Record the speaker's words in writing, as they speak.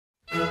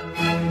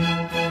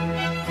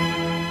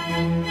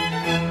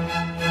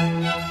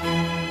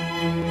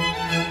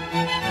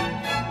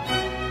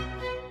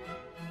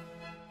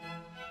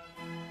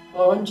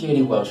I'm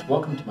J.D. Welsh.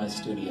 Welcome to my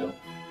studio.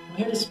 I'm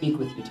here to speak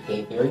with you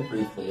today very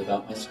briefly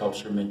about my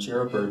sculpture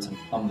Mejiro Birds and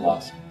Plum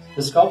Blossoms.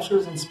 The sculpture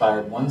was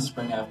inspired one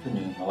spring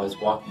afternoon while I was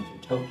walking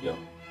through Tokyo.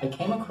 I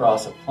came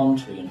across a plum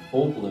tree in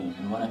full bloom,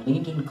 and when I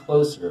leaned in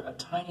closer, a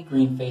tiny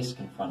green face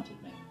confronted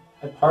me.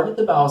 I parted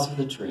the boughs of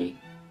the tree,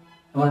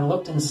 and when I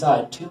looked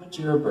inside, two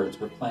Mejiro birds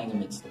were playing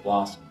amidst the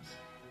blossoms.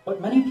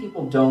 What many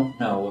people don't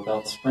know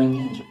about spring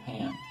in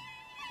Japan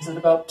is that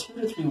about 2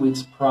 to 3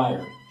 weeks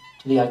prior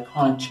to the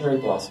iconic cherry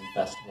blossom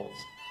festivals,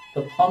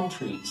 the plum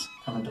trees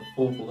come into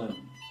full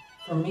bloom.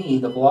 For me,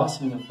 the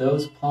blossoming of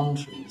those plum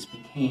trees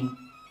became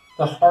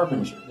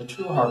the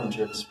true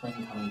harbinger of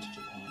spring coming to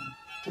Japan.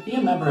 To be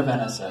a member of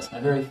NSS, my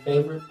very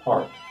favorite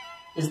part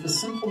is the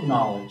simple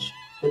knowledge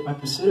that my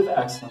pursuit of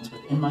excellence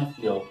within my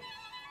field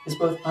is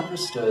both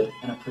understood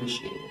and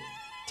appreciated.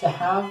 To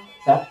have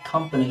that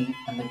company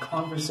and the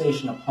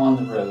conversation upon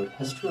the road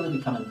has truly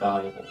become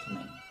invaluable to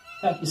me.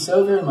 Thank you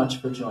so very much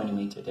for joining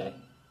me today.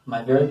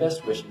 My very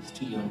best wishes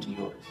to you and to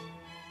yours.